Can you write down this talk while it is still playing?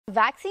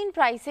Vaccine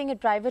pricing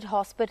at private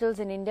hospitals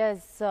in India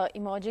is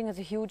emerging as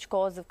a huge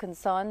cause of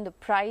concern. The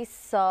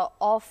price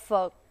of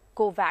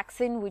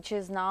Covaxin, which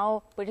is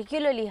now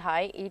particularly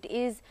high, it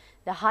is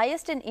the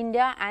highest in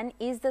India and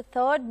is the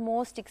third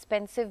most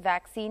expensive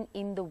vaccine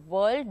in the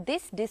world.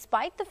 This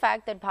despite the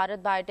fact that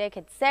Bharat Biotech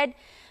had said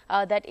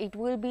that it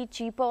will be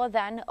cheaper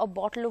than a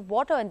bottle of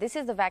water. And this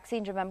is the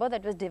vaccine, remember,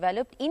 that was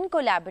developed in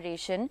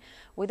collaboration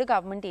with the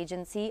government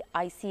agency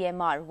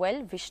ICMR.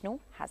 Well, Vishnu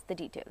has the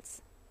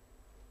details.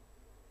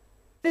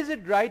 Is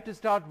it right to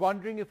start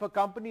wondering if a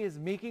company is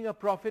making a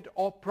profit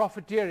or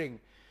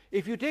profiteering?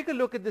 If you take a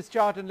look at this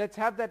chart, and let's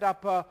have that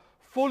up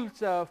full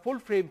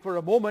frame for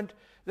a moment,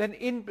 then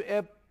in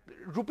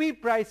rupee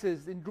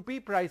prices,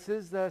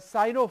 the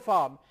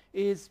Sinopharm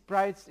is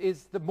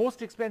the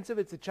most expensive.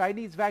 It's a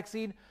Chinese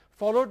vaccine,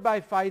 followed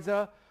by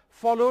Pfizer,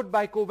 followed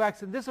by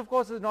Covaxin. This, of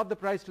course, is not the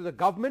price to the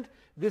government.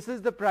 This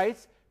is the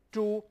price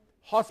to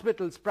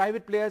hospitals,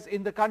 private players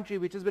in the country,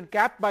 which has been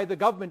capped by the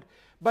government.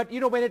 But, you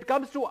know, when it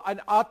comes to an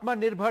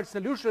Atmanirbhar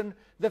solution,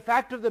 the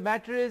fact of the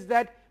matter is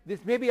that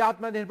this may be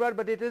Atmanirbhar,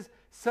 but it is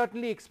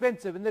certainly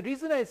expensive. And the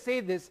reason I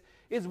say this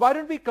is, why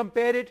don't we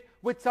compare it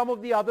with some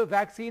of the other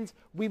vaccines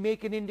we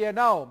make in India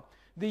now?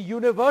 The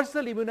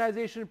Universal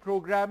Immunization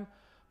Program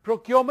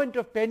procurement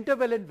of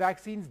pentavalent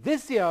vaccines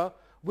this year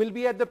will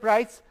be at the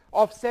price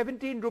of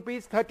 17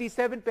 rupees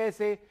 37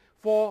 paise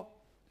for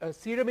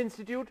Serum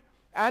Institute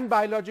and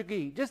Biologic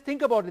E. Just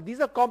think about it. These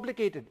are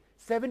complicated.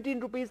 17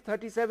 rupees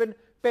 37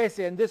 paise,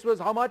 and this was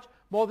how much?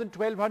 More than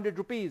 1200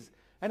 rupees.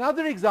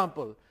 Another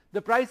example,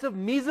 the price of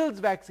measles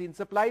vaccine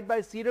supplied by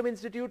Serum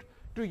Institute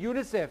to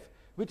UNICEF,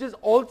 which is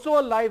also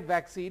a live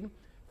vaccine,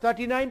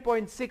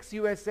 39.6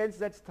 US cents,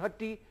 that's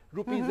 30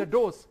 rupees a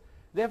dose.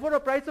 Therefore, a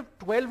price of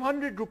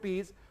 1200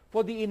 rupees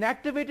for the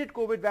inactivated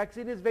COVID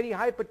vaccine is very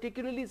high,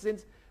 particularly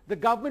since the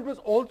government was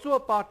also a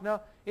partner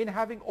in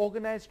having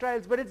organized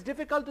trials. But it's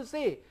difficult to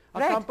say. A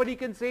company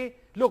can say,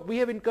 look, we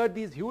have incurred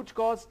these huge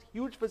costs,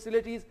 huge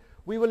facilities.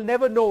 We will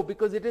never know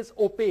because it is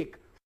opaque.